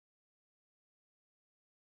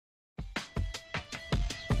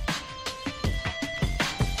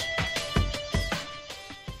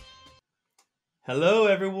Hello,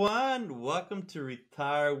 everyone. Welcome to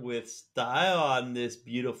Retire with Style on this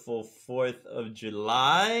beautiful 4th of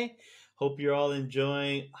July. Hope you're all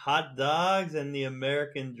enjoying hot dogs and the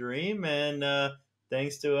American dream. And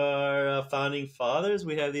thanks to our founding fathers,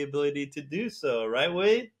 we have the ability to do so. Right,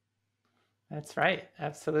 Wade? That's right.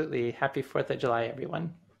 Absolutely. Happy 4th of July,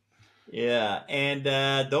 everyone. Yeah. And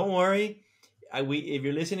don't worry. If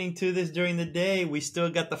you're listening to this during the day, we still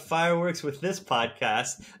got the fireworks with this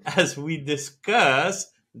podcast as we discuss,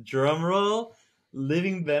 drumroll,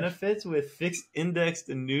 living benefits with fixed indexed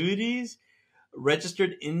annuities,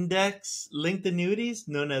 registered index linked annuities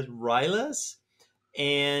known as RILAs,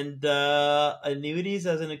 and annuities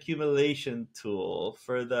as an accumulation tool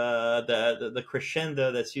for the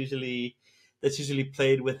crescendo that's usually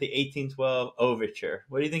played with the 1812 overture.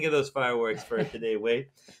 What do you think of those fireworks for today, Wade?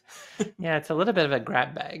 Yeah, it's a little bit of a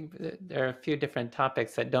grab bag. There are a few different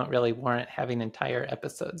topics that don't really warrant having entire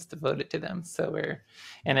episodes devoted to them.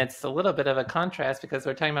 And it's a little bit of a contrast because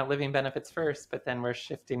we're talking about living benefits first, but then we're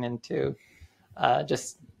shifting into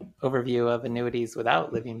just overview of annuities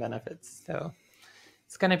without living benefits. So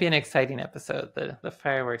it's going to be an exciting episode. The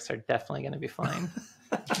fireworks are definitely going to be flying.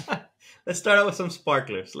 Let's start out with some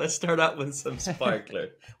sparklers.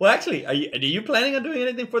 Well, actually, are you planning on doing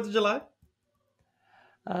anything 4th of July?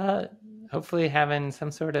 Hopefully having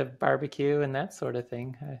some sort of barbecue and that sort of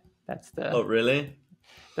thing. Oh, really?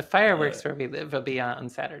 The fireworks where we live will be on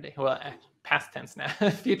Saturday. Well, past tense now,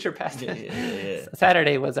 future past tense. Yeah.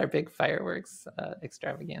 Saturday was our big fireworks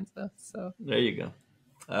extravaganza. So There you go.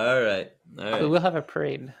 All right. But we'll have a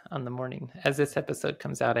parade on the morning. As this episode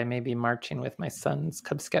comes out, I may be marching with my son's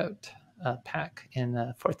Cub Scout pack in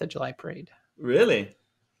the 4th of July parade. Really?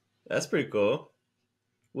 That's pretty cool.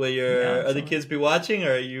 Will your other so kids be watching,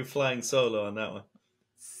 or are you flying solo on that one?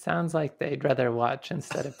 Sounds like they'd rather watch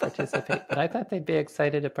instead of participate. But I thought they'd be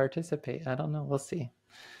excited to participate. I don't know. We'll see.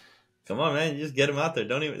 Come on, man! You just get them out there.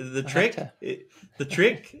 Don't even the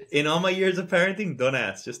trick in all my years of parenting. Don't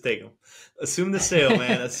ask, just take them. Assume the sale,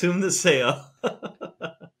 man. Assume the sale.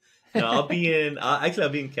 No, I'll be in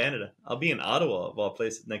Canada. I'll be in Ottawa of all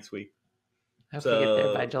places next week. I hope you get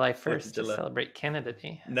there by July 1st to celebrate Canada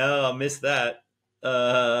Day. No, I'll miss that.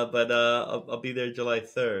 But I'll be there July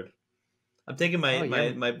 3rd. I'm taking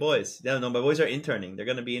my boys. Yeah, no, my boys are interning. They're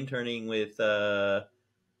going to be interning with our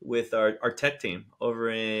tech team over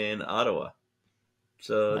in Ottawa.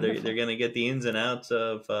 So they're going to get the ins and outs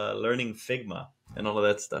of learning Figma and all of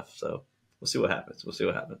that stuff. So we'll see what happens.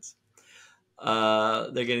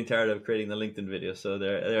 They're getting tired of creating the LinkedIn video, so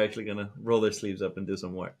they're actually going to roll their sleeves up and do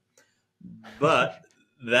some work. But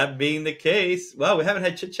that being the case, wow, we haven't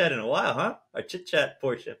had chit chat in a while, huh? Our chit chat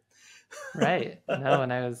portion. Right. No,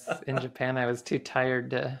 when I was in Japan, I was too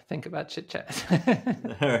tired to think about chit chat.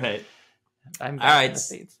 All right. I'm back in the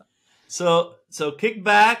States. So kick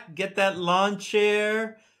back, get that lawn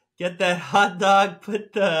chair, get that hot dog,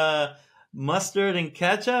 put the mustard and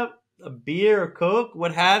ketchup, a beer or Coke,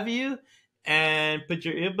 what have you, and put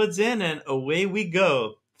your earbuds in, and away we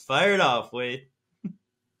go. Fire it off, Wade.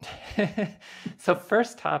 So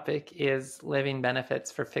first topic is living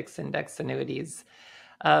benefits for fixed index annuities.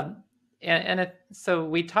 So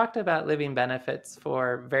we talked about living benefits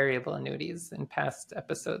for variable annuities in past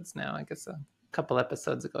episodes now, I guess a couple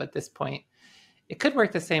episodes ago at this point. It could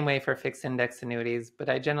work the same way for fixed index annuities, but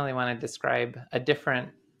I generally want to describe a different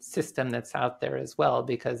system that's out there as well,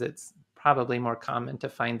 because it's probably more common to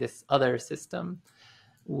find this other system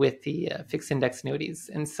with the fixed index annuities.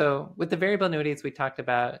 And so with the variable annuities, we talked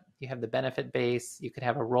about you have the benefit base, you could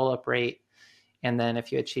have a roll-up rate, and then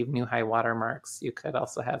if you achieve new high water marks, you could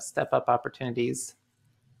also have step-up opportunities.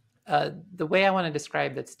 The way I want to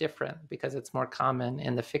describe that's different, because it's more common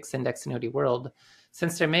in the fixed index annuity world,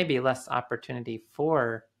 since there may be less opportunity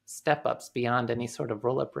for step-ups beyond any sort of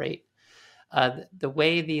roll-up rate. The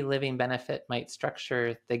way the living benefit might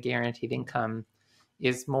structure the guaranteed income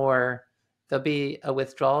is more, there'll be a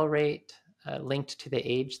withdrawal rate linked to the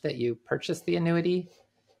age that you purchased the annuity.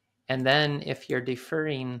 And then if you're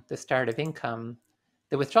deferring the start of income,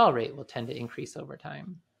 the withdrawal rate will tend to increase over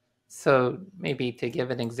time. So maybe to give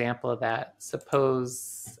an example of that,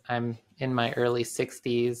 suppose I'm in my early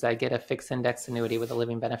 60s, I get a fixed index annuity with a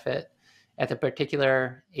living benefit. At the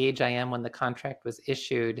particular age I am when the contract was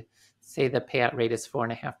issued, say the payout rate is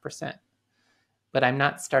 4.5%. But I'm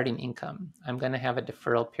not starting income. I'm going to have a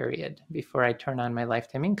deferral period before I turn on my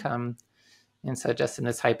lifetime income. And so just in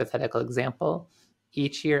this hypothetical example,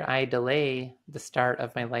 each year I delay the start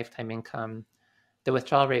of my lifetime income, the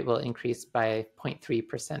withdrawal rate will increase by 0.3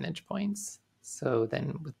 percentage points. So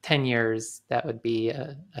then with 10 years, that would be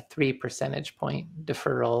a 3 percentage point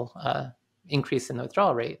deferral increase in the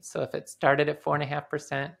withdrawal rate. So if it started at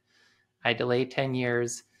 4.5%, I delay 10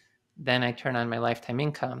 years, then I turn on my lifetime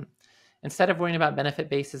income. Instead of worrying about benefit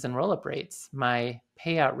bases and roll-up rates, my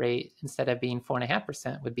payout rate, instead of being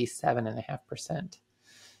 4.5%, would be 7.5%.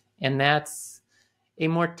 And that's a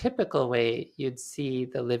more typical way you'd see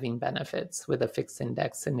the living benefits with a fixed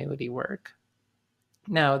index annuity work.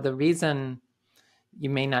 Now, the reason you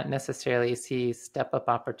may not necessarily see step-up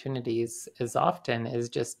opportunities as often is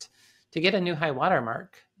just to get a new high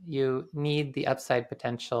watermark, you need the upside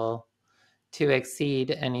potential to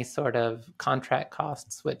exceed any sort of contract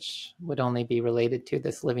costs, which would only be related to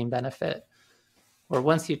this living benefit. Or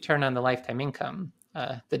once you turn on the lifetime income,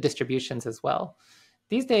 the distributions as well.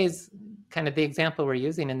 These days, kind of the example we're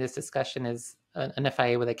using in this discussion is an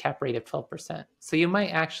FIA with a cap rate of 12%. So you might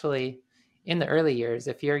actually, in the early years,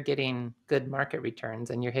 if you're getting good market returns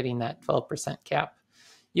and you're hitting that 12% cap,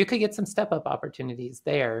 you could get some step-up opportunities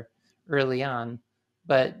there early on,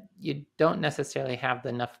 but you don't necessarily have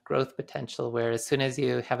enough growth potential where as soon as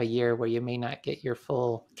you have a year where you may not get your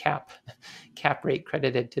full cap rate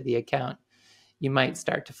credited to the account, you might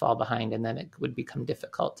start to fall behind, and then it would become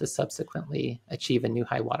difficult to subsequently achieve a new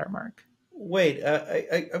high watermark. Wait,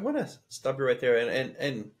 I want to stop you right there,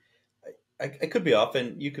 and I could be off,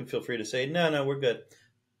 and you can feel free to say, no, we're good.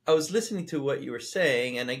 I was listening to what you were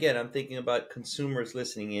saying, and again, I'm thinking about consumers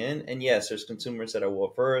listening in, and yes, there's consumers that are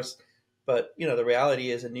well versed, but the reality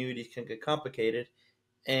is annuities can get complicated,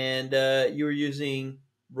 and you were using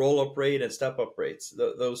roll-up rate and step-up rates,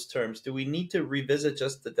 those terms. Do we need to revisit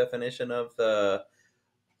just the definition of the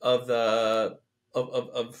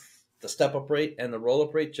step-up rate and the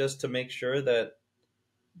roll-up rate just to make sure that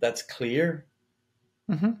that's clear?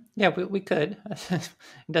 Mm-hmm. Yeah, we could. It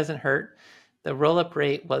doesn't hurt. The roll-up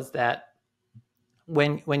rate was that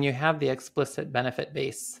when you have the explicit benefit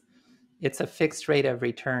base, it's a fixed rate of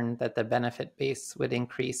return that the benefit base would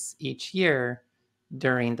increase each year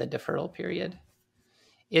during the deferral period.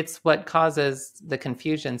 It's what causes the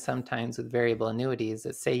confusion sometimes with variable annuities.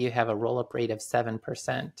 That say you have a roll-up rate of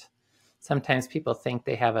 7%. Sometimes people think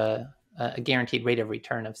they have a guaranteed rate of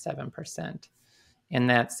return of 7%. And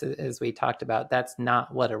that's, as we talked about, that's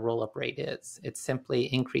not what a roll-up rate is. It's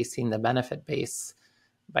simply increasing the benefit base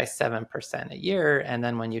by 7% a year. And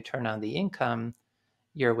then when you turn on the income,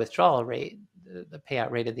 your withdrawal rate, the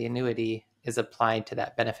payout rate of the annuity, is applied to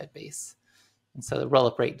that benefit base. And so the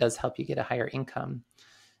roll-up rate does help you get a higher income.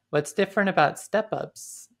 What's different about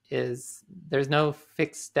step-ups is there's no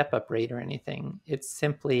fixed step-up rate or anything. It's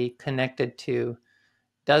simply connected to,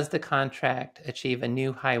 does the contract achieve a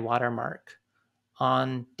new high watermark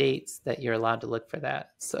on dates that you're allowed to look for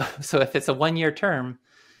that? So if it's a 1-year term,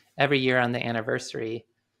 every year on the anniversary,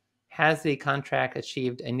 has the contract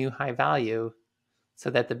achieved a new high value so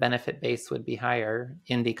that the benefit base would be higher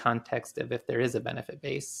in the context of if there is a benefit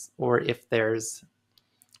base, or if there's,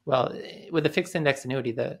 well, with a fixed index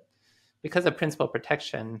annuity, because of principal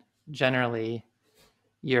protection, generally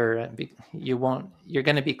you're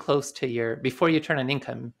going to be close to before you turn on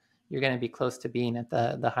income, you're going to be close to being at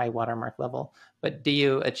the high watermark level. But do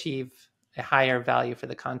you achieve a higher value for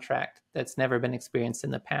the contract that's never been experienced in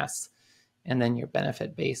the past? And then your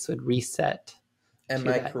benefit base would reset Am to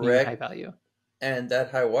I that correct? new high value. And that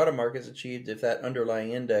high watermark is achieved if that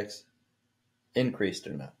underlying index increased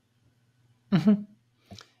or not. Mm-hmm.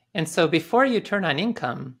 And so before you turn on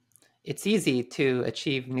income, it's easy to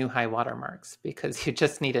achieve new high watermarks because you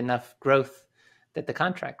just need enough growth that the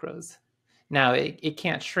contract grows. Now, it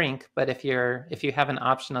can't shrink, but if you have an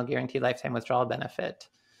optional guaranteed lifetime withdrawal benefit,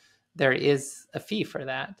 there is a fee for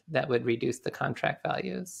that would reduce the contract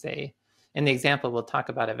value. Say, in the example we'll talk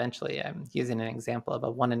about eventually, I'm using an example of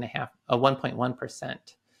a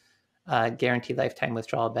 1.1% guaranteed lifetime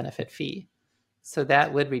withdrawal benefit fee. So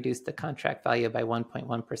that would reduce the contract value by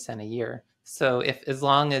 1.1% a year. So as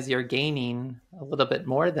long as you're gaining a little bit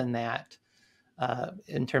more than that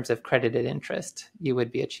in terms of credited interest, you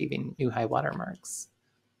would be achieving new high watermarks.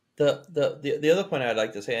 The other point I'd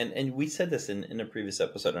like to say, and we said this in a previous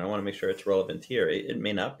episode, and I want to make sure it's relevant here. It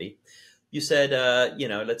may not be. You said,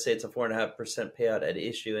 let's say it's a 4.5% payout at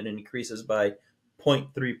issue, and it increases by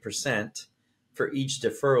 0.3% for each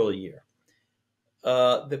deferral year.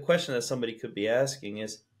 The question that somebody could be asking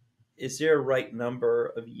is there a right number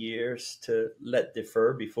of years to let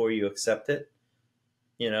defer before you accept it?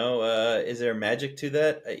 Is there magic to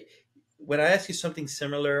that? When I asked you something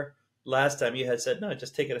similar last time, you had said, no,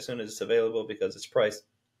 just take it as soon as it's available because it's priced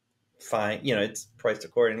fine. It's priced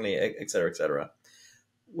accordingly, et cetera, et cetera.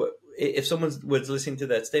 If someone was listening to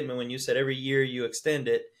that statement when you said every year you extend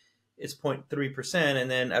it, it's 0.3%, and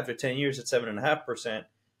then after 10 years it's 7.5%,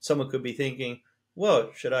 someone could be thinking,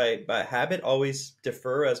 Well, should I, by habit, always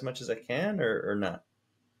defer as much as I can, or not?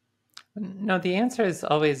 No, the answer is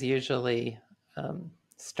always usually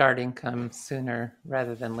start income sooner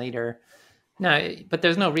rather than later. No, but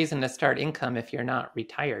there's no reason to start income if you're not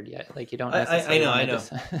retired yet. Like you don't I necessarily know, want I to know.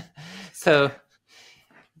 just. So,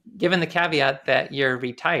 given the caveat that you're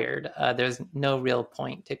retired, there's no real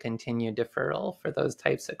point to continue deferral for those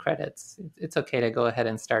types of credits. It's okay to go ahead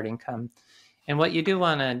and start income. And what you do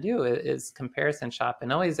want to do is comparison shop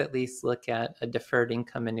and always at least look at a deferred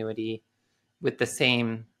income annuity with the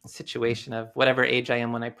same situation of whatever age I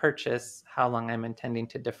am when I purchase, how long I'm intending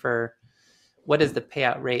to defer, what is the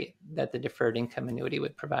payout rate that the deferred income annuity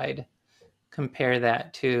would provide. Compare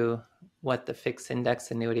that to what the fixed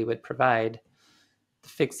index annuity would provide. The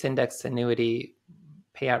fixed index annuity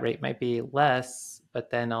payout rate might be less,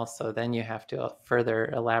 but then you have to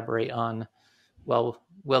further elaborate on, well,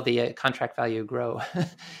 will the contract value grow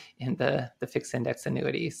in the fixed index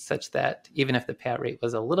annuity such that even if the payout rate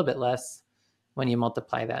was a little bit less, when you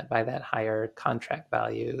multiply that by that higher contract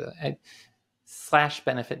value, slash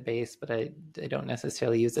benefit base, but I don't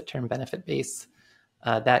necessarily use the term benefit base,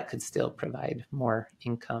 that could still provide more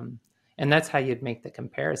income. And that's how you'd make the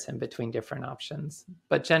comparison between different options.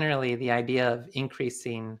 But generally, the idea of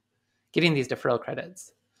getting these deferral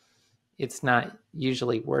credits, it's not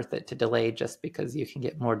usually worth it to delay just because you can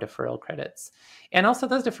get more deferral credits. And also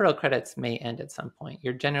those deferral credits may end at some point.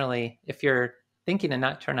 If you're thinking to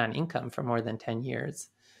not turn on income for more than 10 years,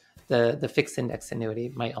 the fixed index annuity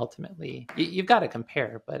might ultimately, you've got to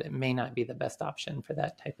compare, but it may not be the best option for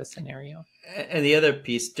that type of scenario. And the other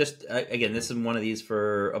piece, just again, this is one of these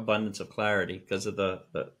for abundance of clarity because of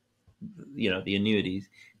the annuities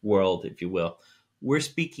world, if you will. We're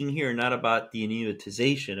speaking here not about the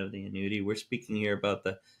annuitization of the annuity. We're speaking here about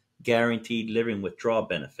the guaranteed living withdrawal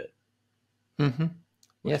benefit. Mm-hmm.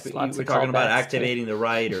 We're, Yes, lots we're of talking about callbacks activating the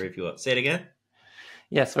rider, if you will. Say it again.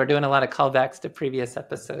 Yes, we're doing a lot of callbacks to previous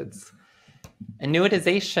episodes.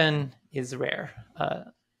 Annuitization is rare.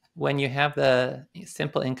 When you have the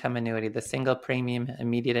simple income annuity, the single premium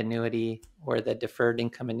immediate annuity, or the deferred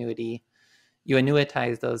income annuity, you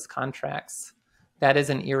annuitize those contracts. That is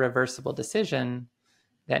an irreversible decision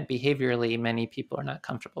that behaviorally many people are not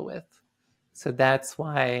comfortable with. So that's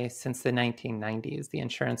why since the 1990s, the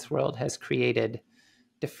insurance world has created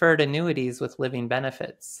deferred annuities with living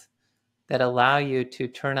benefits that allow you to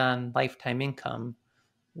turn on lifetime income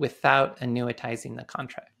without annuitizing the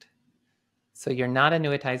contract. So you're not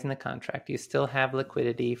annuitizing the contract. You still have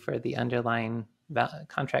liquidity for the underlying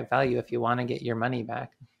contract value. If you want to get your money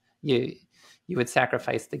back, you would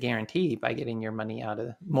sacrifice the guarantee by getting your money out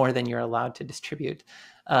of more than you're allowed to distribute.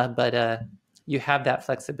 But you have that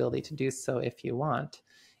flexibility to do so if you want.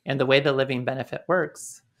 And the way the living benefit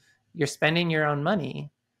works, you're spending your own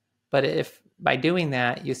money, but if by doing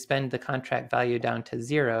that you spend the contract value down to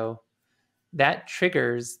zero, that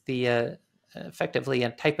triggers the effectively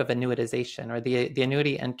a type of annuitization, or the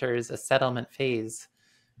annuity enters a settlement phase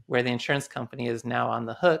where the insurance company is now on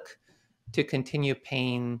the hook to continue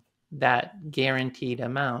paying that guaranteed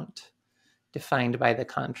amount defined by the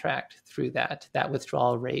contract through that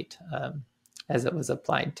withdrawal rate as it was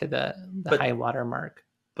applied to the high water mark.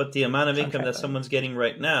 But the amount of income that someone's getting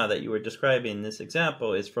right now that you were describing in this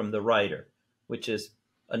example is from the rider, which is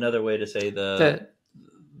another way to say the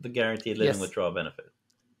guaranteed living withdrawal benefit.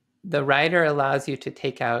 The rider allows you to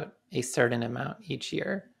take out a certain amount each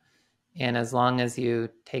year. And as long as you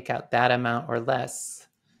take out that amount or less,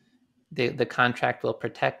 the contract will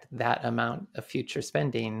protect that amount of future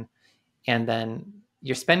spending. And then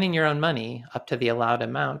you're spending your own money up to the allowed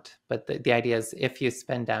amount. But the idea is if you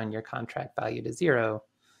spend down your contract value to zero,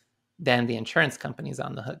 then the insurance company is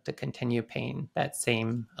on the hook to continue paying that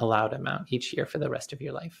same allowed amount each year for the rest of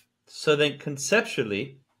your life. So then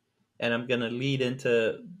conceptually, and I'm going to lead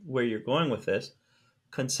into where you're going with this,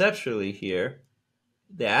 conceptually here,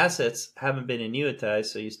 the assets haven't been annuitized,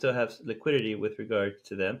 so you still have liquidity with regard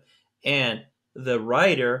to them. And the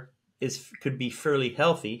rider could be fairly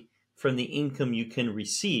healthy from the income you can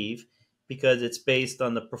receive because it's based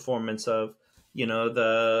on the performance of,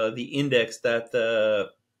 the index that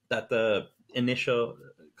the initial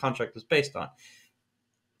contract was based on.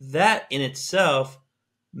 That in itself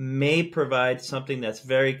may provide something that's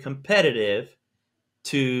very competitive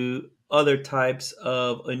to other types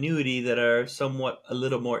of annuity that are somewhat a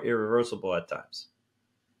little more irreversible at times.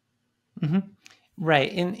 Mm-hmm.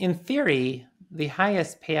 Right. In theory, the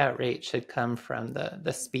highest payout rate should come from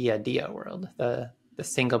the SPIA-DIA world, the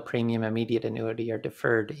single premium immediate annuity or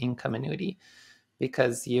deferred income annuity,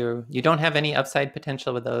 because you don't have any upside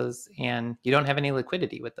potential with those and you don't have any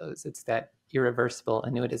liquidity with those. It's that irreversible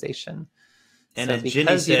annuitization. And So as Ginny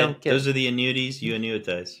because you said, don't get those are the annuities you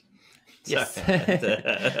annuitize. yes, Sorry.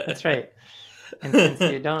 that's right. And since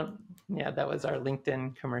you don't, yeah, that was our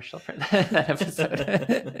LinkedIn commercial for that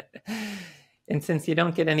episode. And since you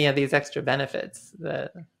don't get any of these extra benefits, the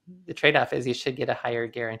trade-off is you should get a higher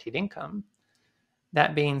guaranteed income.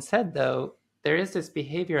 That being said, though, there is this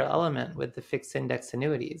behavioral element with the fixed index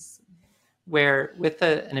annuities, where with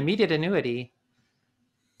an immediate annuity,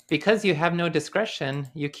 because you have no discretion,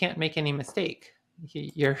 you can't make any mistake.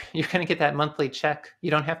 You're going to get that monthly check.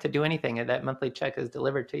 You don't have to do anything, and that monthly check is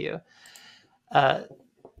delivered to you.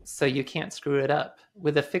 So you can't screw it up.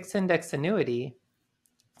 With a fixed index annuity,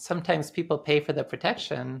 sometimes people pay for the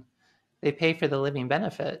protection, they pay for the living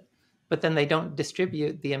benefit, but then they don't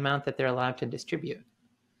distribute the amount that they're allowed to distribute.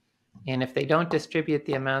 And if they don't distribute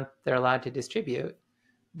the amount they're allowed to distribute,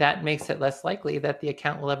 that makes it less likely that the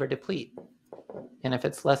account will ever deplete. And if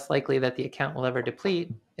it's less likely that the account will ever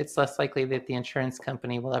deplete, it's less likely that the insurance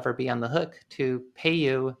company will ever be on the hook to pay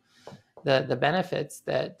you the benefits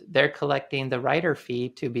that they're collecting the rider fee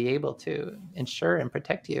to be able to insure and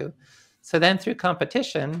protect you. So then through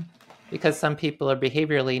competition, because some people are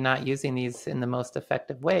behaviorally not using these in the most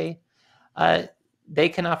effective way, they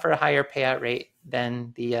can offer a higher payout rate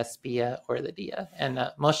than the SPIA or the DIA. And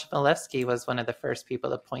Moshe Milevsky was one of the first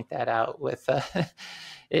people to point that out with,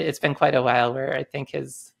 it's been quite a while where I think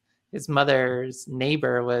his mother's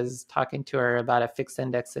neighbor was talking to her about a fixed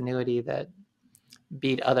index annuity that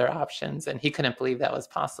beat other options, and he couldn't believe that was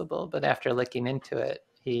possible. But after looking into it,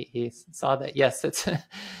 he saw that, yes,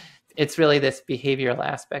 it's really this behavioral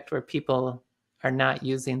aspect where people are not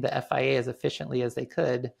using the FIA as efficiently as they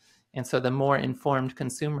could. And so the more informed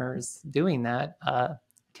consumers doing that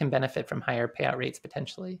can benefit from higher payout rates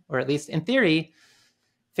potentially, or at least in theory.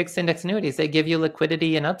 Fixed index annuities, they give you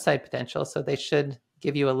liquidity and upside potential, so they should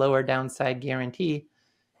give you a lower downside guarantee.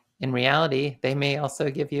 In reality, they may also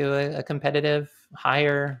give you a competitive,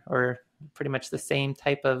 higher, or pretty much the same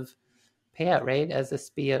type of payout rate as the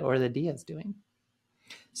SPIA or the DIA is doing.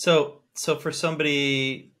 So for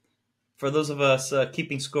somebody, for those of us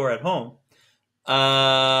keeping score at home,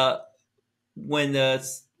 what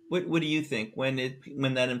do you think when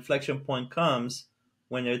that inflection point comes,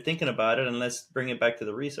 when they're thinking about it? And let's bring it back to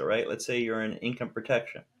the RISA, right? Let's say you're in income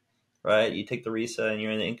protection, right? You take the RISA and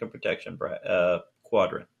you're in the income protection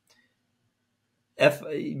quadrant.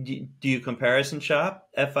 Do you comparison shop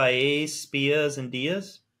FIAs, SPIAs, and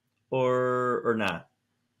DIAs, or not?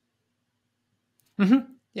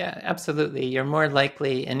 Mm-hmm. Yeah, absolutely. You're more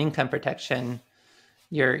likely in income protection.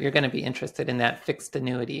 You're going to be interested in that fixed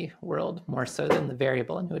annuity world more so than the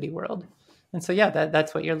variable annuity world. And so, yeah,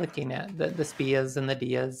 that's what you're looking at, the SPIAs and the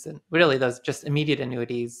DIAs, and really those just immediate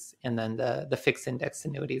annuities, and then the fixed index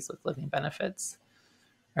annuities with living benefits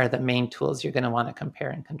are the main tools you're going to want to compare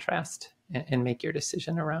and contrast and make your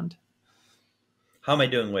decision around. How am I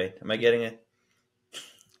doing, Wade? Am I getting it?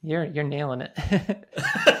 You're nailing it.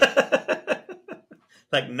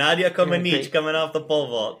 Like Nadia Comaneci coming off the pole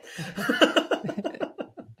vault.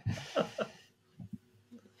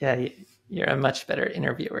 Yeah, you're a much better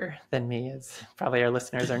interviewer than me, as probably our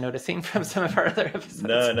listeners are noticing from some of our other episodes.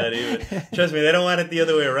 No, not even. Trust me, they don't want it the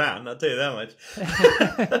other way around. I'll tell you that much.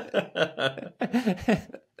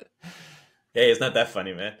 Hey, it's not that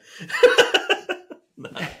funny, man.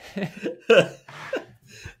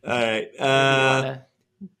 All right. You want to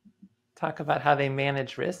talk about how they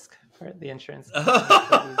manage risk for the insurance? Look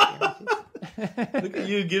at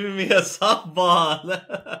you giving me a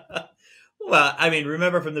softball. Well, I mean,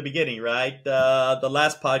 remember from the beginning, right? The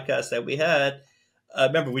last podcast that we had.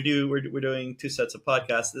 Remember, we're doing two sets of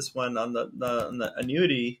podcasts. This one on the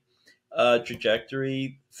annuity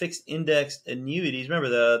trajectory, fixed index annuities. Remember,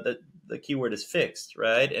 the keyword is fixed,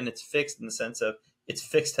 right? And it's fixed in the sense of it's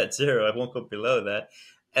fixed at zero. I won't go below that.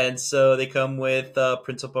 And so they come with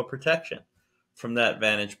principal protection from that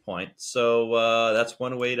vantage point. So that's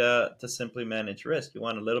one way to simply manage risk. You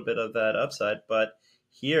want a little bit of that upside, but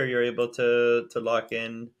here you're able to lock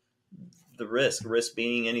in the risk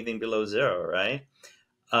being anything below zero, right?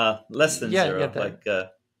 Less than zero,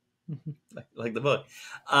 like the book.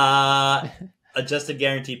 Adjusted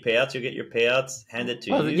guaranteed payouts. You get your payouts handed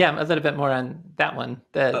to you. Yeah, a little bit more on that one.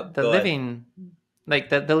 The living, like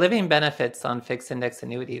the living benefits on fixed index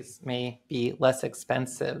annuities may be less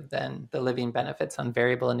expensive than the living benefits on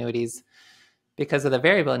variable annuities. Because of the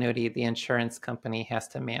variable annuity, the insurance company has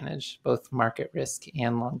to manage both market risk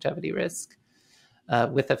and longevity risk.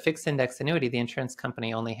 With a fixed index annuity, the insurance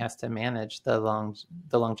company only has to manage the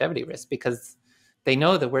longevity risk because they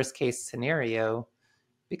know the worst case scenario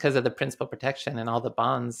because of the principal protection and all the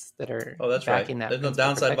bonds that are backing that. There's no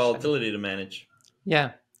downside volatility to manage.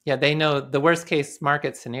 Yeah. Yeah, they know the worst case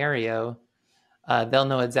market scenario. They'll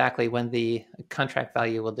know exactly when the contract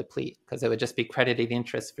value will deplete, because it would just be credited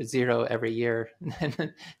interest for zero every year.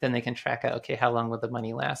 And then they can track out, okay, how long will the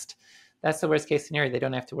money last? That's the worst case scenario. They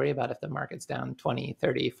don't have to worry about if the market's down 20,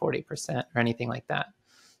 30, 40% or anything like that.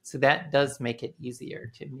 So that does make it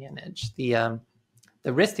easier to manage. The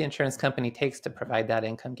risk the insurance company takes to provide that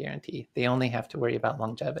income guarantee, they only have to worry about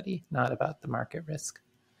longevity, not about the market risk.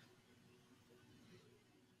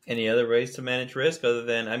 Any other ways to manage risk other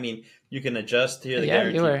than, I mean, you can adjust here the Yeah,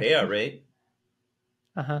 you guaranteed were. payout rate.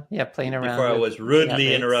 Yeah, playing Before around I with was rudely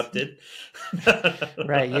payout interrupted.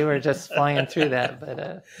 Right, you were just flying through that,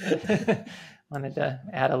 but wanted to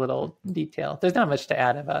add a little detail. There's not much to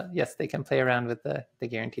add about, yes, they can play around with the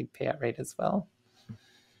guaranteed payout rate as well.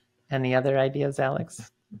 Any other ideas,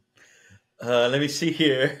 Alex? Let me see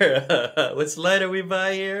here. What slide are we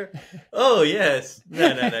by here? Oh yes,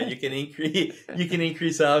 no. You can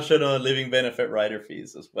increase optional living benefit rider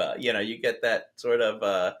fees as well. You get that sort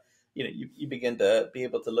of you begin to be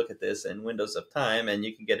able to look at this in windows of time, and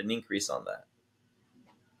you can get an increase on that.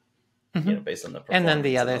 Based on the performance. And then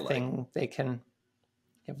the other thing they can,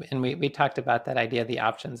 and we talked about that idea of the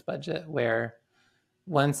options budget, where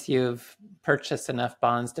once you've purchased enough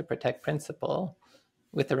bonds to protect principal,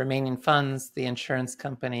 with the remaining funds, the insurance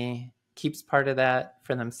company keeps part of that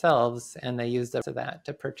for themselves, and they use that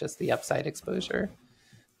to purchase the upside exposure.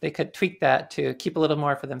 They could tweak that to keep a little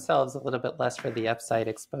more for themselves, a little bit less for the upside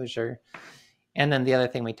exposure. And then the other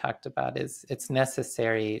thing we talked about is it's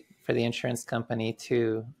necessary for the insurance company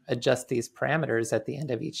to adjust these parameters at the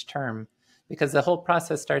end of each term, because the whole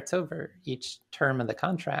process starts over each term of the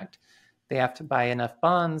contract. They have to buy enough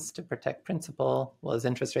bonds to protect principal. Well, as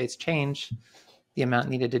interest rates change, the amount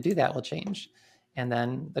needed to do that will change. And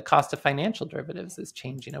then the cost of financial derivatives is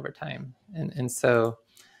changing over time. And so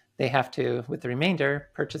they have to, with the remainder,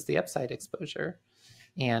 purchase the upside exposure.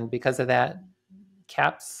 And because of that,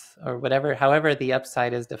 caps or whatever, however the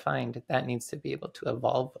upside is defined, that needs to be able to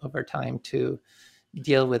evolve over time to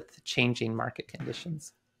deal with changing market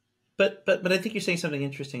conditions. But I think you're saying something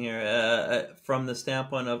interesting here from the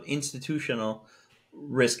standpoint of institutional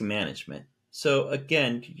risk management. So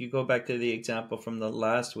again, you go back to the example from the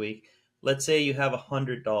last week. Let's say you have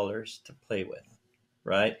 $100 to play with,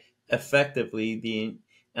 right? Effectively,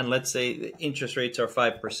 and let's say the interest rates are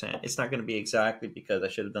 5%. It's not going to be exactly, because I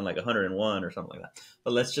should have done like 101 or something like that.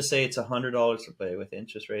 But let's just say it's $100 to play with.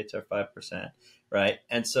 Interest rates are 5%, right?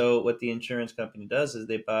 And so what the insurance company does is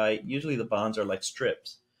they buy. Usually the bonds are like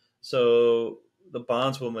strips, so the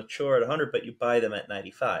bonds will mature at 100, but you buy them at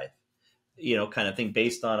 95. Kind of thing,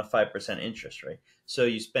 based on a 5% interest rate. So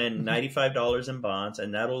you spend $95 in bonds,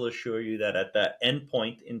 and that will assure you that at that end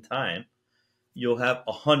point in time, you'll have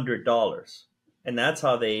 $100. And that's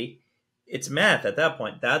how it's math at that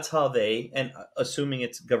point. That's how and assuming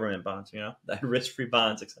it's government bonds, that risk-free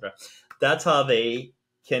bonds, etc. That's how they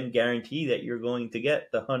can guarantee that you're going to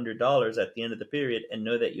get the $100 at the end of the period and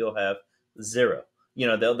know that you'll have zero.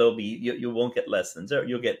 They'll be, you won't get less than zero.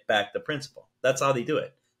 You'll get back the principal. That's how they do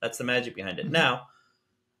it. That's the magic behind it. Now,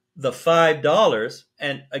 the $5,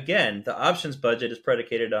 and again, the options budget is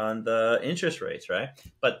predicated on the interest rates, right?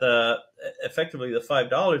 But effectively, the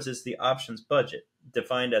 $5 is the options budget,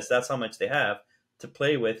 defined as that's how much they have to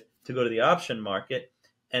play with to go to the option market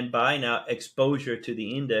and buy now exposure to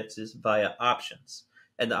the indexes via options.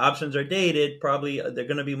 And the options are dated, probably they're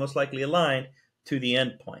going to be most likely aligned to the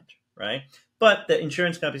end point, right? But the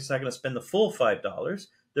insurance company's not going to spend the full $5.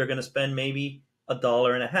 They're going to spend maybe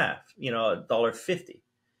 $1.50, $1.50.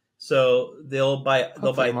 So they'll buy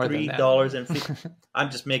 $3.50.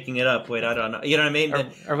 I'm just making it up. Wait, I don't know. You know what I mean?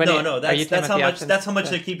 That's how much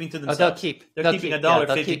they're keeping to themselves. They're keeping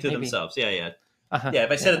 $1.50 to themselves. Yeah.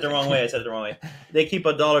 If I said it the wrong way, I said it the wrong way. They keep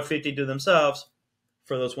 $1.50 to themselves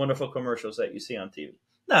for those wonderful commercials that you see on TV.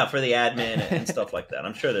 No, for the admin and stuff like that.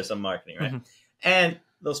 I'm sure there's some marketing, right? And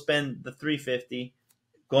they'll spend the $3.50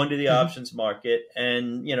 going to the options market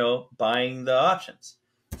and buying the options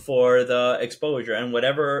for the exposure, and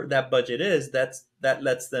whatever that budget is, that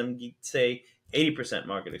lets them say 80%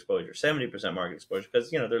 market exposure, 70% market exposure, because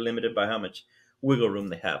they're limited by how much wiggle room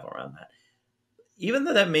they have around that. Even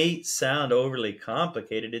though that may sound overly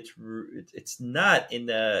complicated, it's not in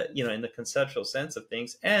the in the conceptual sense of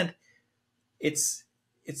things, and it's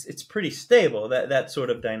pretty stable, that sort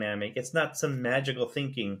of dynamic. It's not some magical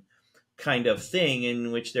thinking kind of thing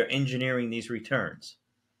in which they're engineering these returns.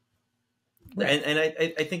 Right. And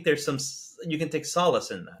I think there's you can take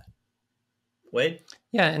solace in that. Wade?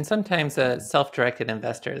 Yeah, and sometimes self-directed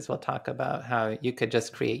investors will talk about how you could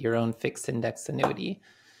just create your own fixed index annuity.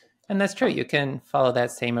 And that's true. You can follow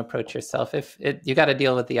that same approach yourself. You got to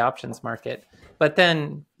deal with the options market, but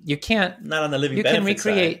then you can't. Not on the living You benefit can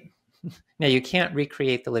recreate. side. No, you can't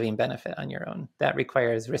recreate the living benefit on your own. That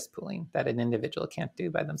requires risk pooling that an individual can't do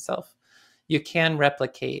by themselves. You can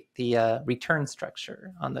replicate the return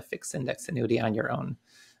structure on the fixed index annuity on your own,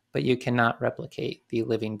 but you cannot replicate the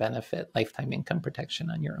living benefit lifetime income protection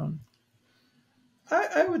on your own.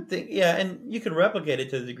 I would think, yeah, and you can replicate it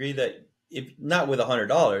to the degree that if not with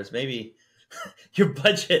 $100, maybe your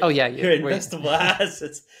budget, Oh yeah, your investable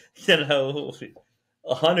assets, 100,000.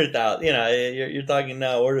 You're talking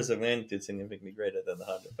now orders of magnitude significantly greater than the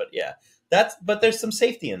 100. But yeah, but there's some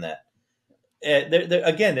safety in that.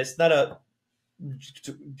 Again, it's not a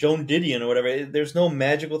Joan Didion or whatever. There's no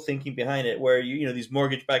magical thinking behind it where these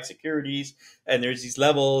mortgage-backed securities and there's these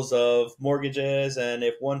levels of mortgages, and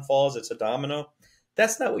if one falls, it's a domino.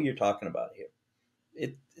 That's not what you're talking about here.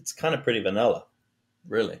 It's kind of pretty vanilla,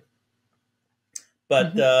 really.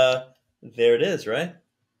 But there it is, right?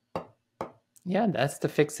 Yeah, that's the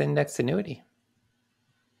fixed index annuity.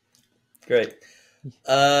 Great.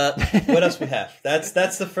 What else we have? That's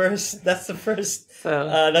the first.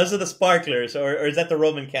 So those are the sparklers, or is that the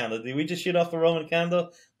Roman candle? Did we just shoot off the Roman candle?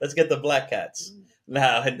 Let's get the black cats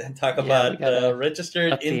now and talk about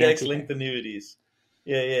registered index linked annuities.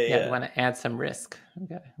 Yeah. We want to add some risk. We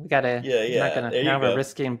got to. Yeah. Now we're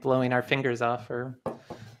risking blowing our fingers off or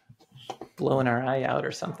blowing our eye out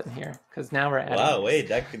or something here, because now we're adding. Wow, wait,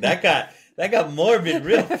 that got morbid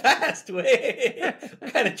real fast. Wait,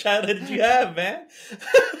 what kind of childhood did you have, man?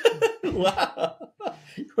 Wow,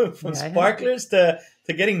 you went from sparklers to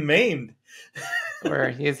getting maimed. Or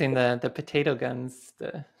using the potato guns.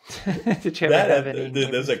 Did you ever have any?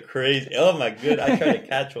 Dude, those are crazy. Oh my god, I tried to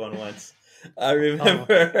catch one once. I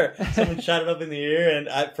remember someone shot it up in the air,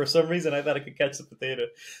 and for some reason I thought I could catch the potato.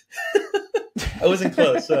 I wasn't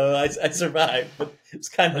close, so I survived. But it's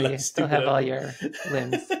kind of you still have all your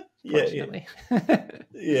limbs, fortunately. Yeah. But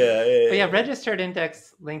yeah, registered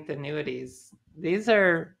index linked annuities.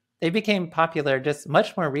 They became popular just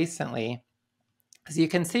much more recently. As you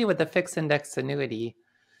can see with the fixed index annuity,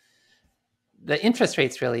 the interest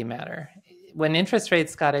rates really matter. When interest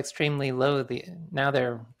rates got extremely low, now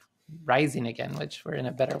they're rising again, which we're in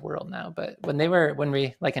a better world now. But when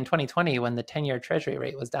we like in 2020, when the 10-year treasury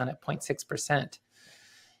rate was down at 0.6%,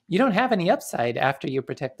 you don't have any upside after you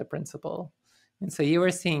protect the principal. And so you were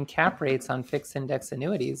seeing cap rates on fixed index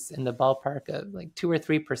annuities in the ballpark of like 2 or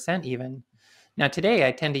 3% even. Now today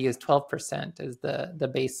I tend to use 12% as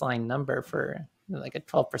the baseline number for like a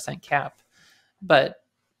 12% cap. But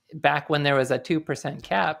back when there was a 2%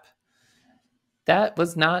 cap, that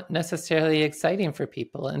was not necessarily exciting for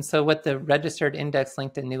people. And so what the registered index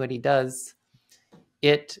linked annuity does,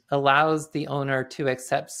 it allows the owner to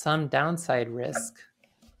accept some downside risk,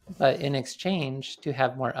 but in exchange to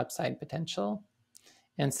have more upside potential.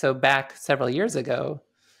 And so back several years ago,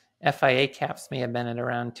 FIA caps may have been at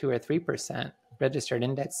around 2 or 3%. Registered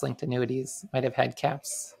index linked annuities might have had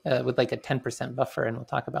caps with like a 10% buffer, and we'll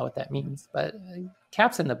talk about what that means, but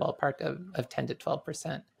caps in the ballpark of 10 to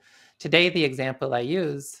 12%. Today, the example I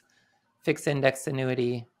use, fixed index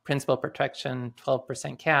annuity, principal protection,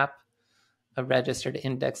 12% cap, a registered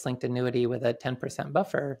index linked annuity with a 10%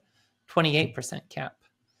 buffer, 28% cap.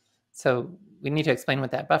 So we need to explain what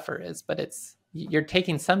that buffer is, but you're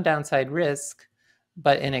taking some downside risk,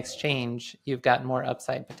 but in exchange, you've got more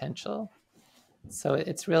upside potential. So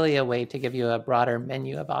it's really a way to give you a broader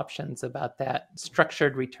menu of options about that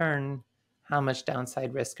structured return. How much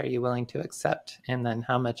downside risk are you willing to accept? And then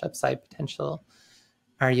how much upside potential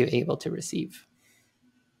are you able to receive?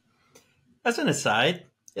 As an aside,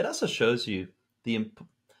 it also shows you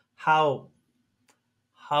how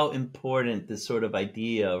important this sort of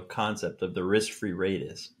idea or concept of the risk-free rate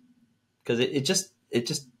is. Because it just,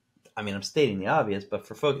 I mean, I'm stating the obvious, but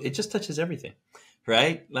for folks, it just touches everything,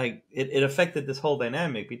 right? Like it affected this whole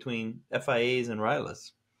dynamic between FIAs and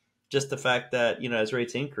RILAs. Just the fact that, as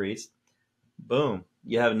rates increase, boom,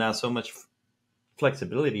 you have now so much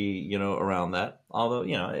flexibility, around that. Although,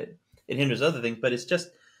 it hinders other things, but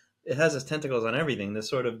it has its tentacles on everything. This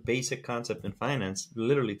sort of basic concept in finance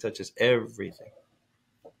literally touches everything.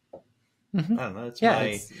 Mm-hmm. I don't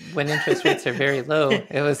know. When interest rates are very low,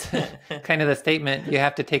 it was kind of the statement, you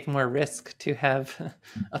have to take more risk to have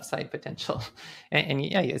upside potential. And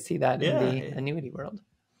you see that in the annuity world.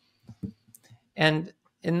 And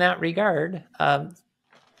in that regard,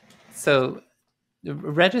 so the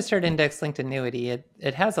registered index linked annuity,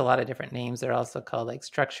 it has a lot of different names. They're also called like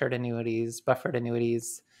structured annuities, buffered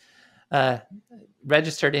annuities.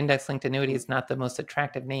 Registered index linked annuity is not the most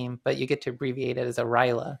attractive name, but you get to abbreviate it as a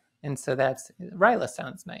RILA, And so that's RILA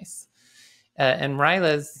sounds nice. And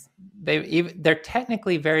RILAs, they're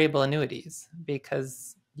technically variable annuities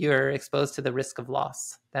because you're exposed to the risk of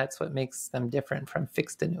loss. That's what makes them different from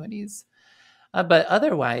fixed annuities. But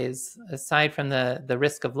otherwise, aside from the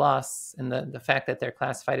risk of loss and the fact that they're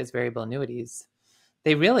classified as variable annuities,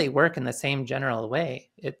 they really work in the same general way.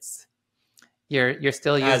 It's you're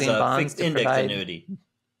still using bonds to provide annuity.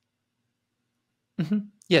 Mm-hmm.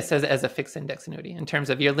 Yes, as a fixed index annuity, in terms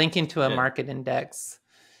of you're linking to a market index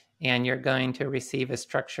and you're going to receive a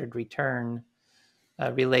structured return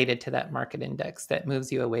related to that market index that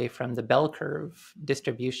moves you away from the bell curve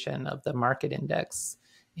distribution of the market index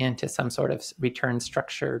into some sort of return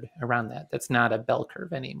structured around that. That's not a bell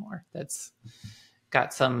curve anymore. That's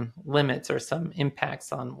got some limits or some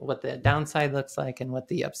impacts on what the downside looks like and what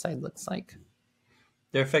the upside looks like.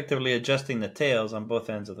 They're effectively adjusting the tails on both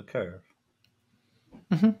ends of the curve.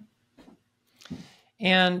 Mm-hmm.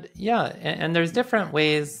 And and there's different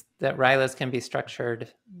ways that RILAs can be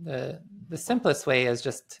structured. The simplest way is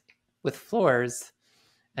just with floors.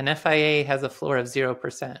 An FIA has a floor of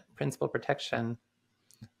 0% principal protection.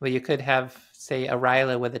 Well, you could have, say, a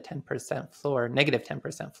RILA with a 10% floor, negative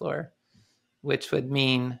 10% floor, which would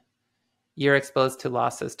mean you're exposed to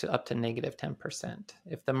losses to up to negative 10%.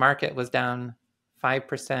 If the market was down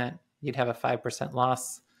 5%, you'd have a 5%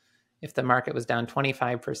 loss. If the market was down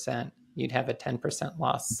 25%, you'd have a 10%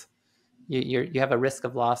 loss. You have a risk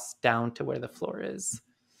of loss down to where the floor is.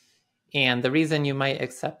 And the reason you might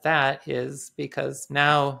accept that is because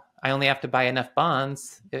now I only have to buy enough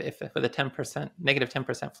bonds. If with a negative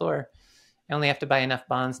 10% floor, I only have to buy enough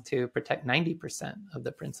bonds to protect 90% of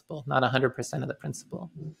the principal, not 100% of the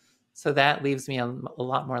principal. So that leaves me a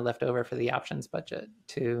lot more left over for the options budget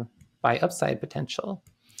to buy upside potential.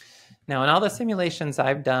 Now, in all the simulations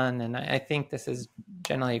I've done, and I think this is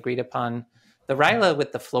generally agreed upon, the RILA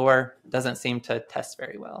with the floor doesn't seem to test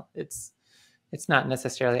very well. It's not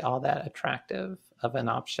necessarily all that attractive of an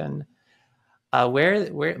option.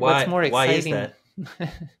 What's more exciting? Why is that?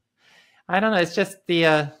 I don't know. It's just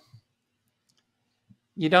you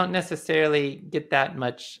don't necessarily get that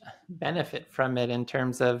much benefit from it in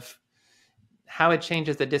terms of how it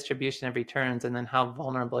changes the distribution of returns and then how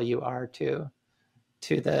vulnerable you are to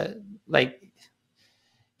the,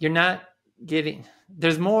 you're not getting,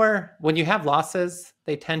 there's more, when you have losses,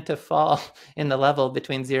 they tend to fall in the level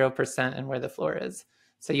between 0% and where the floor is.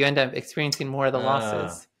 So you end up experiencing more of the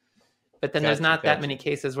losses. But then there's not that many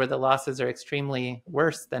cases where the losses are extremely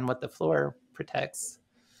worse than what the floor protects.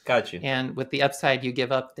 Got you. And with the upside you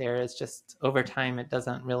give up there, it's just over time, it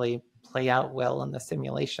doesn't really play out well in the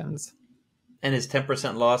simulations. And is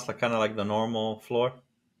 10% loss kind of like the normal floor?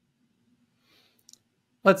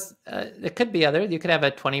 Well, it could be other. You could have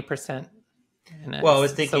a 20%. Well, I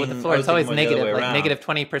was thinking. So with the floor, it's always negative, like negative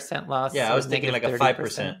 20% loss. Yeah, I was thinking like 30%. A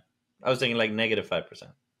 5%. I was thinking like negative 5%. I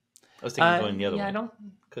was thinking going the other way. I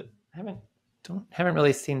haven't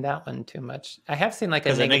really seen that one too much. I have seen like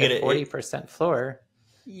a negative 40% floor.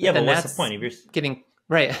 Yeah, but what's the point? If you're getting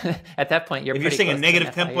right at that point, if you're saying a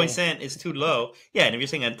negative 10% is too low, and if you're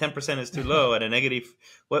saying a 10% is too low at a negative,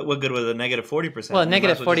 what good with a negative 40%? Well,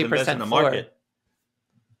 negative 40% in the market.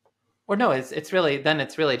 Or no, it's really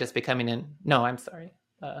just becoming in. No, I'm sorry.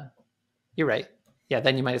 You're right. Yeah,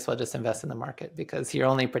 then you might as well just invest in the market because you're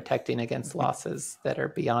only protecting against losses that are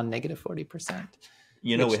beyond negative 40%.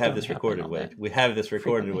 You know, we have this recorded, Wade. We have this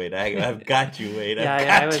recorded, Wade. I've got you, Wade.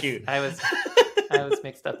 I was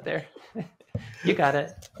mixed up there. You got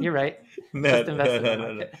it. You're right. No.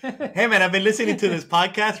 Hey, man, I've been listening to this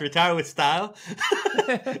podcast, Retire with Style.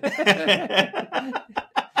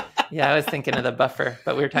 Yeah, I was thinking of the buffer,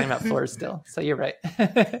 but we were talking about floors still. So you're right.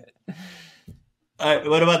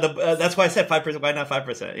 What about that's why I said 5%. Why not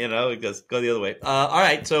 5%? You know, because go the other way. All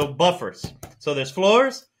right, so buffers. So there's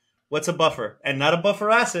floors. What's a buffer? And not a buffer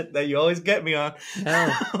asset that you always get me on.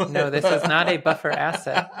 No, this is not a buffer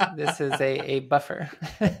asset. This is a buffer.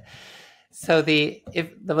 So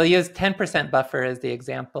we'll use 10% buffer as the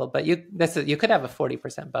example, but you could have a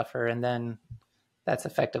 40% buffer, and then that's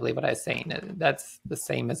effectively what I was saying. That's the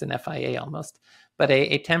same as an FIA almost. But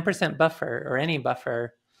a 10% buffer or any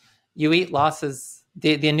buffer, you eat losses.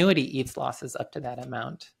 The annuity eats losses up to that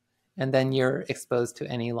amount, and then you're exposed to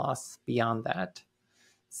any loss beyond that.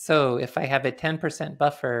 So if I have a 10%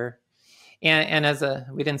 buffer, and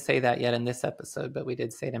we didn't say that yet in this episode, but we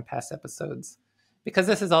did say it in past episodes, because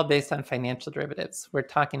this is all based on financial derivatives. We're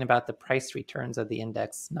talking about the price returns of the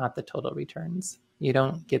index, not the total returns. You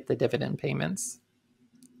don't get the dividend payments.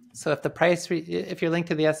 So if you're linked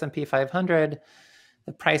to the S&P 500,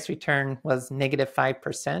 the price return was negative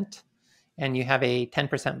 5%, and you have a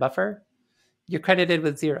 10% buffer, you're credited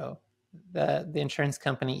with zero. The insurance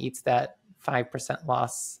company eats that 5%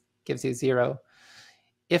 loss, gives you zero.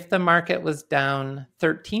 If the market was down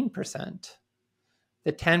 13%,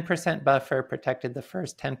 the 10% buffer protected the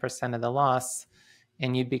first 10% of the loss,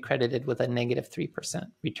 and you'd be credited with a negative 3%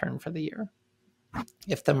 return for the year.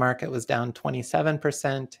 If the market was down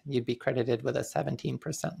 27%, you'd be credited with a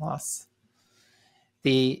 17% loss.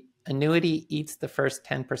 The annuity eats the first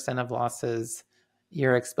 10% of losses.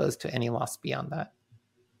 You're exposed to any loss beyond that.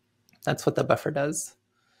 That's what the buffer does.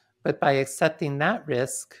 But by accepting that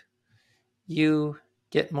risk, you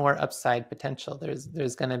get more upside potential.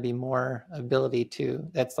 There's going to be more ability to,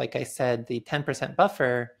 that's like I said, the 10%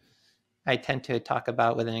 buffer, I tend to talk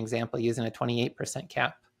about with an example using a 28%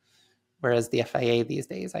 cap. Whereas the FIA these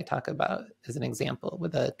days, I talk about as an example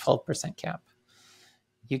with a 12% cap.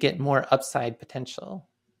 You get more upside potential.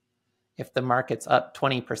 If the market's up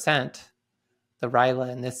 20%, the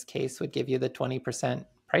RILA in this case would give you the 20%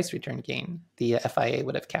 price return gain. The FIA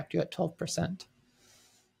would have capped you at 12%.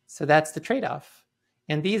 So that's the trade-off.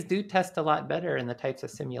 And these do test a lot better in the types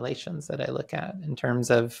of simulations that I look at in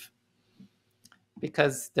terms of,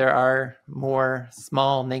 because there are more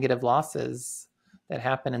small negative losses that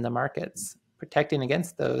happen in the markets. Protecting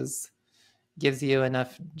against those gives you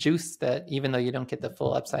enough juice that even though you don't get the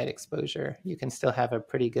full upside exposure, you can still have a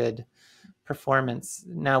pretty good performance.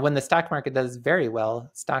 Now, when the stock market does very well,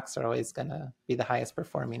 stocks are always going to be the highest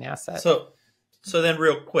performing asset. So then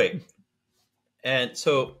real quick, and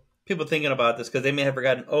so people thinking about this, because they may have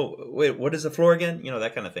forgotten, oh, wait, what is the floor again? You know,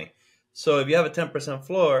 that kind of thing. So if you have a 10%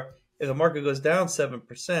 floor, if the market goes down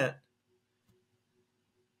 7%,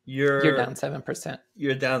 you're down 7%.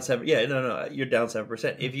 You're down 7%. Yeah, no, you're down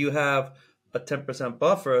 7%. If you have a 10%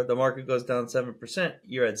 buffer, the market goes down 7%,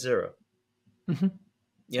 you're at 0. Mm-hmm.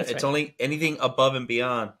 Yeah, it's right. Only anything above and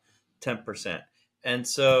beyond 10%. And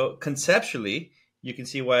so conceptually, you can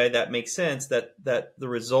see why that makes sense, that the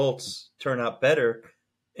results turn out better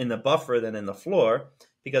in the buffer than in the floor,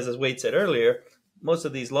 because as Wade said earlier, most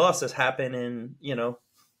of these losses happen in,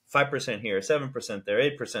 5% here, 7% there,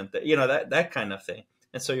 8% there, that kind of thing.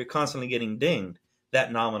 And so you're constantly getting dinged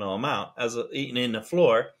that nominal amount in the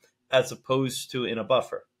floor, as opposed to in a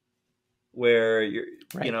buffer, where you're,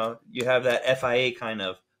 right. You have that FIA kind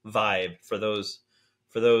of vibe for those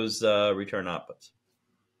return outputs.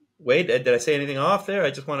 Wade, did I say anything off there?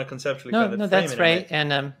 I just want to conceptually kind of frame that's it. Right.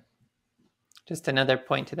 And just another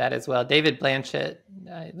point to that as well. David Blanchett,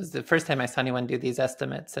 it was the first time I saw anyone do these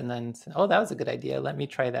estimates, and then, oh, that was a good idea. Let me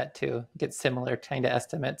try that too. Get similar kind of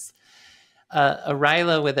estimates. A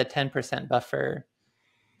RILA with a 10% buffer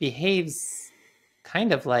behaves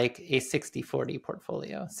kind of like a 60-40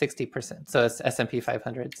 portfolio, 60%. So it's S&P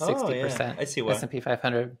 500, 60%. Oh, yeah. I see why. S&P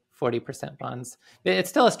 500, 40% bonds. It's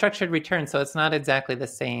still a structured return, so it's not exactly the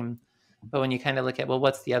same. But when you kind of look at, well,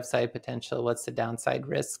 what's the upside potential? What's the downside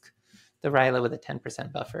risk? The RILA with a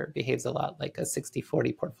 10% buffer behaves a lot like a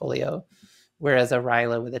 60-40 portfolio, whereas a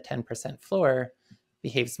RILA with a 10% floor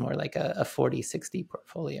behaves more like a 40-60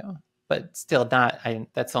 portfolio. But still not,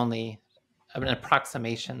 that's only an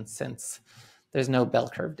approximation, since there's no bell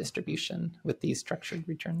curve distribution with these structured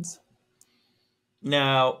returns.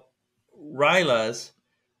 Now, RILAs,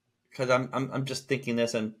 because I'm just thinking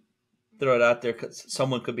this and throw it out there, because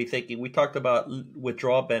someone could be thinking, we talked about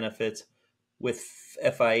withdrawal benefits with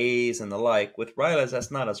FIAs and the like. With RILAs,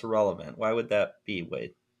 that's not as relevant. Why would that be,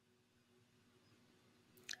 Wade?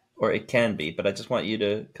 Or it can be, but I just want you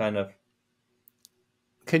to kind of...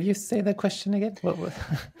 Could you say the question again?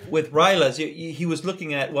 With RILAs, he was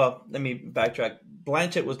looking at, well, let me backtrack.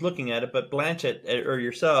 Blanchett was looking at it, but Blanchett, or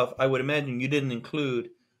yourself, I would imagine you didn't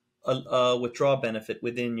include a withdrawal benefit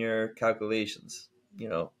within your calculations,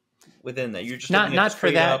 within that. You're just looking at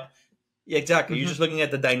for that. Up. Yeah, exactly. Mm-hmm. You're just looking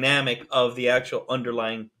at the dynamic of the actual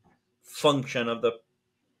underlying function of the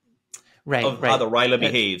how the RILA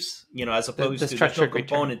behaves, as opposed to there's no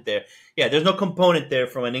component there. Yeah, there's no component there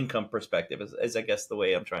from an income perspective, is I guess the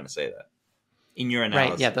way I'm trying to say that in your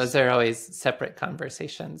analysis. Right, yeah, those are always separate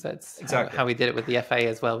conversations. That's exactly how we did it with the FIA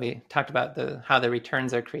as well. We talked about how the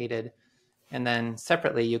returns are created, and then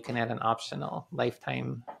separately you can add an optional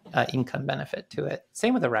lifetime income benefit to it.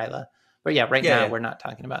 Same with the RILA. But now we're not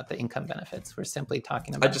talking about the income benefits. We're simply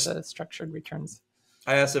talking about the structured returns.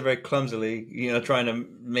 I asked it very clumsily, trying to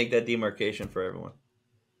make that demarcation for everyone.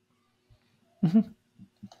 Mm-hmm.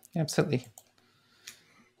 Absolutely.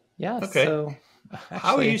 Yeah. Okay. So,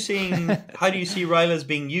 how do you see RILAs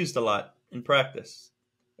being used a lot in practice,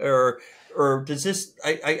 or does this?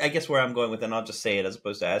 I guess where I'm going with it, and I'll just say it as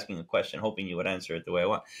opposed to asking a question, hoping you would answer it the way I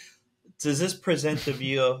want. Does this present the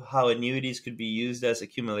view of how annuities could be used as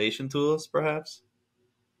accumulation tools, perhaps?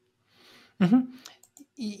 Mm-hmm.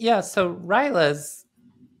 Yeah, so RILAs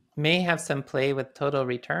may have some play with total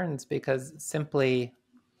returns because simply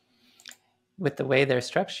with the way they're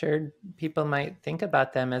structured, people might think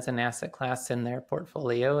about them as an asset class in their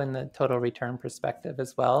portfolio and the total return perspective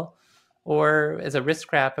as well. Or as a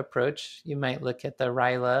risk wrap approach, you might look at the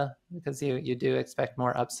RILA because you do expect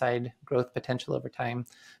more upside growth potential over time,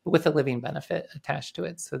 but with a living benefit attached to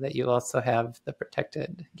it so that you also have the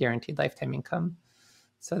protected guaranteed lifetime income.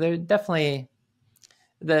 So they're definitely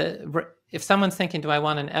if someone's thinking, do I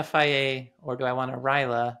want an FIA or do I want a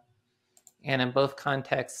RILA? And in both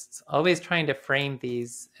contexts, always trying to frame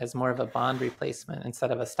these as more of a bond replacement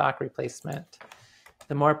instead of a stock replacement.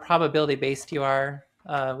 The more probability based you are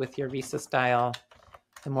with your RISA style,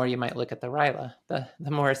 the more you might look at the RILA.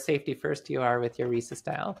 The more safety first you are with your RISA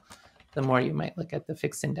style, the more you might look at the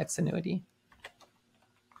fixed index annuity.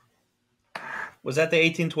 Was that the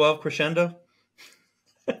 1812 crescendo?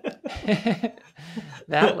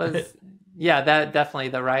 That was, yeah, that definitely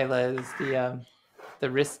the RILA is the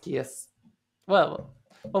riskiest. Well,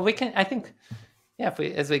 we can, I think, yeah, if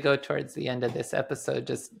we, as we go towards the end of this episode,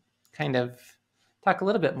 just kind of talk a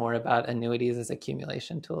little bit more about annuities as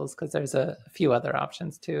accumulation tools, because there's a few other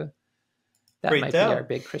options too. That might be our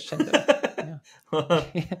big crescendo.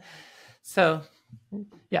 So,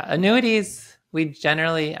 yeah, annuities, we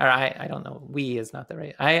generally, or I don't know, we is not the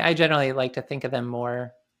right, I generally like to think of them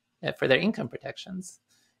more for their income protections.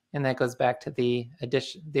 And that goes back to the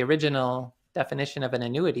original definition of an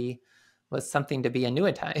annuity was something to be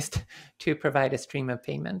annuitized to provide a stream of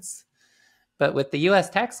payments. But with the US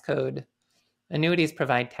tax code, annuities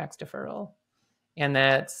provide tax deferral. And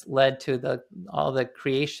that's led to all the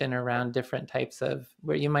creation around different types of,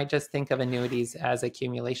 where you might just think of annuities as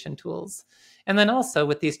accumulation tools. And then also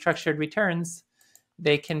with these structured returns,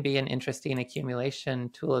 they can be an interesting accumulation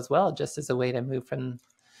tool as well, just as a way to move from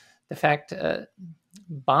the fact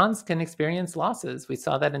bonds can experience losses. We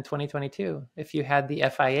saw that in 2022. If you had the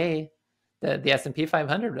FIA, the S&P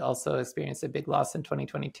 500 also experienced a big loss in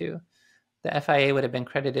 2022. The FIA would have been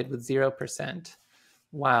credited with 0%,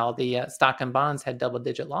 while the stock and bonds had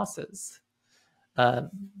double-digit losses.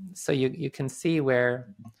 So you can see where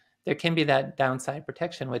there can be that downside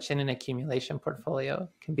protection, which in an accumulation portfolio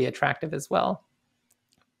can be attractive as well.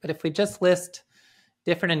 But if we just list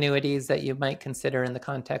different annuities that you might consider in the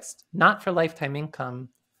context, not for lifetime income,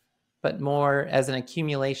 but more as an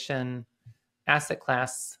accumulation asset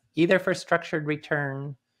class, either for structured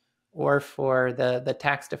return or for the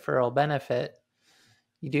tax deferral benefit,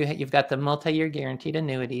 you've got the multi-year guaranteed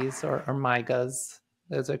annuities or MYGAs.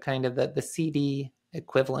 Those are kind of the CD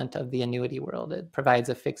equivalent of the annuity world. It provides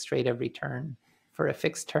a fixed rate of return for a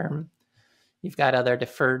fixed term. You've got other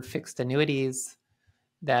deferred fixed annuities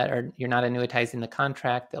that you're not annuitizing the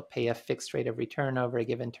contract. They'll pay a fixed rate of return over a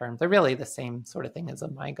given term. They're really the same sort of thing as a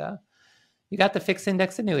MYGA. You got the fixed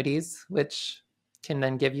index annuities, which can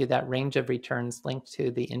then give you that range of returns linked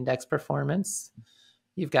to the index performance.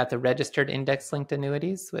 You've got the registered index linked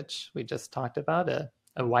annuities, which we just talked about, a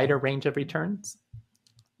wider range of returns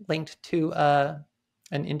linked to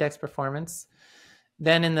an index performance.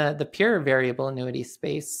 Then in the pure variable annuity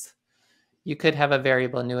space, you could have a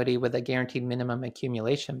variable annuity with a guaranteed minimum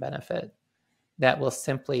accumulation benefit that will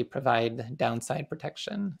simply provide downside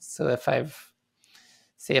protection. So if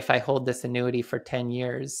I hold this annuity for 10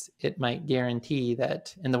 years, it might guarantee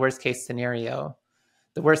that in the worst case scenario,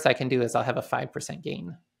 the worst I can do is I'll have a 5%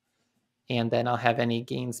 gain. And then I'll have any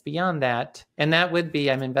gains beyond that. And that would be,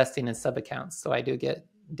 I'm investing in sub-accounts. So I do get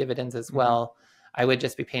dividends as well. I would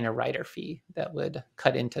just be paying a rider fee that would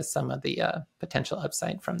cut into some of the potential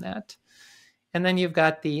upside from that. And then you've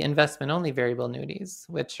got the investment-only variable annuities,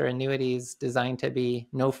 which are annuities designed to be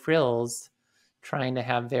no frills, trying to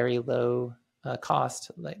have very low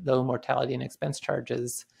cost, like low mortality and expense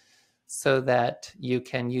charges, so that you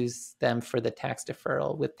can use them for the tax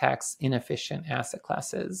deferral with tax inefficient asset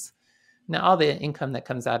classes. Now, all the income that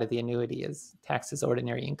comes out of the annuity is taxed as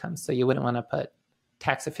ordinary income, so you wouldn't want to put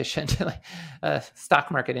tax efficient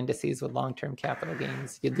stock market indices with long-term capital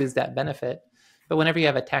gains. You'd lose that benefit. But whenever you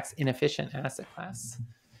have a tax inefficient asset class,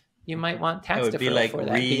 you might want tax deferral for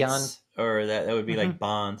that beyond, or that would be like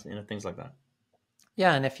bonds, things like that.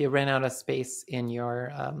 Yeah, and if you rent out a space in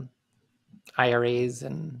your IRAs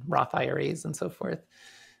and Roth IRAs and so forth,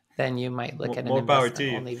 then you might look at an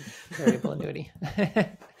investment-only variable annuity.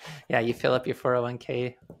 Yeah, you fill up your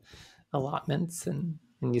 401k allotments, and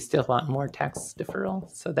you still want more tax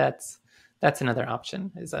deferral. So that's another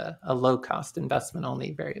option, is a low-cost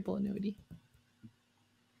investment-only variable annuity.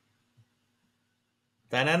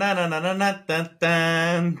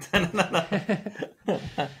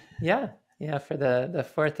 Yeah. Yeah, for the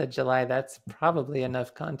 4th of July, that's probably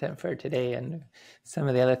enough content for today. And some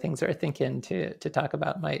of the other things we're thinking to talk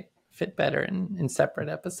about might fit better in separate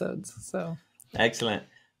episodes. So Excellent.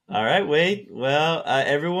 All right, Wade. Well,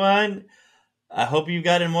 everyone, I hope you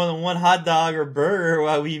got in more than one hot dog or burger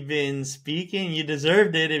while we've been speaking. You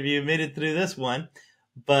deserved it if you made it through this one.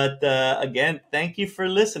 But again, thank you for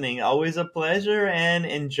listening. Always a pleasure, and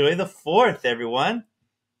enjoy the 4th, everyone.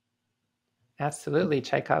 absolutely,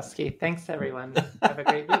 Tchaikovsky. Thanks, everyone. Have a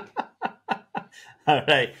great week. All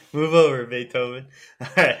right. Move over, Beethoven. All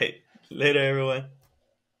right. Later, everyone.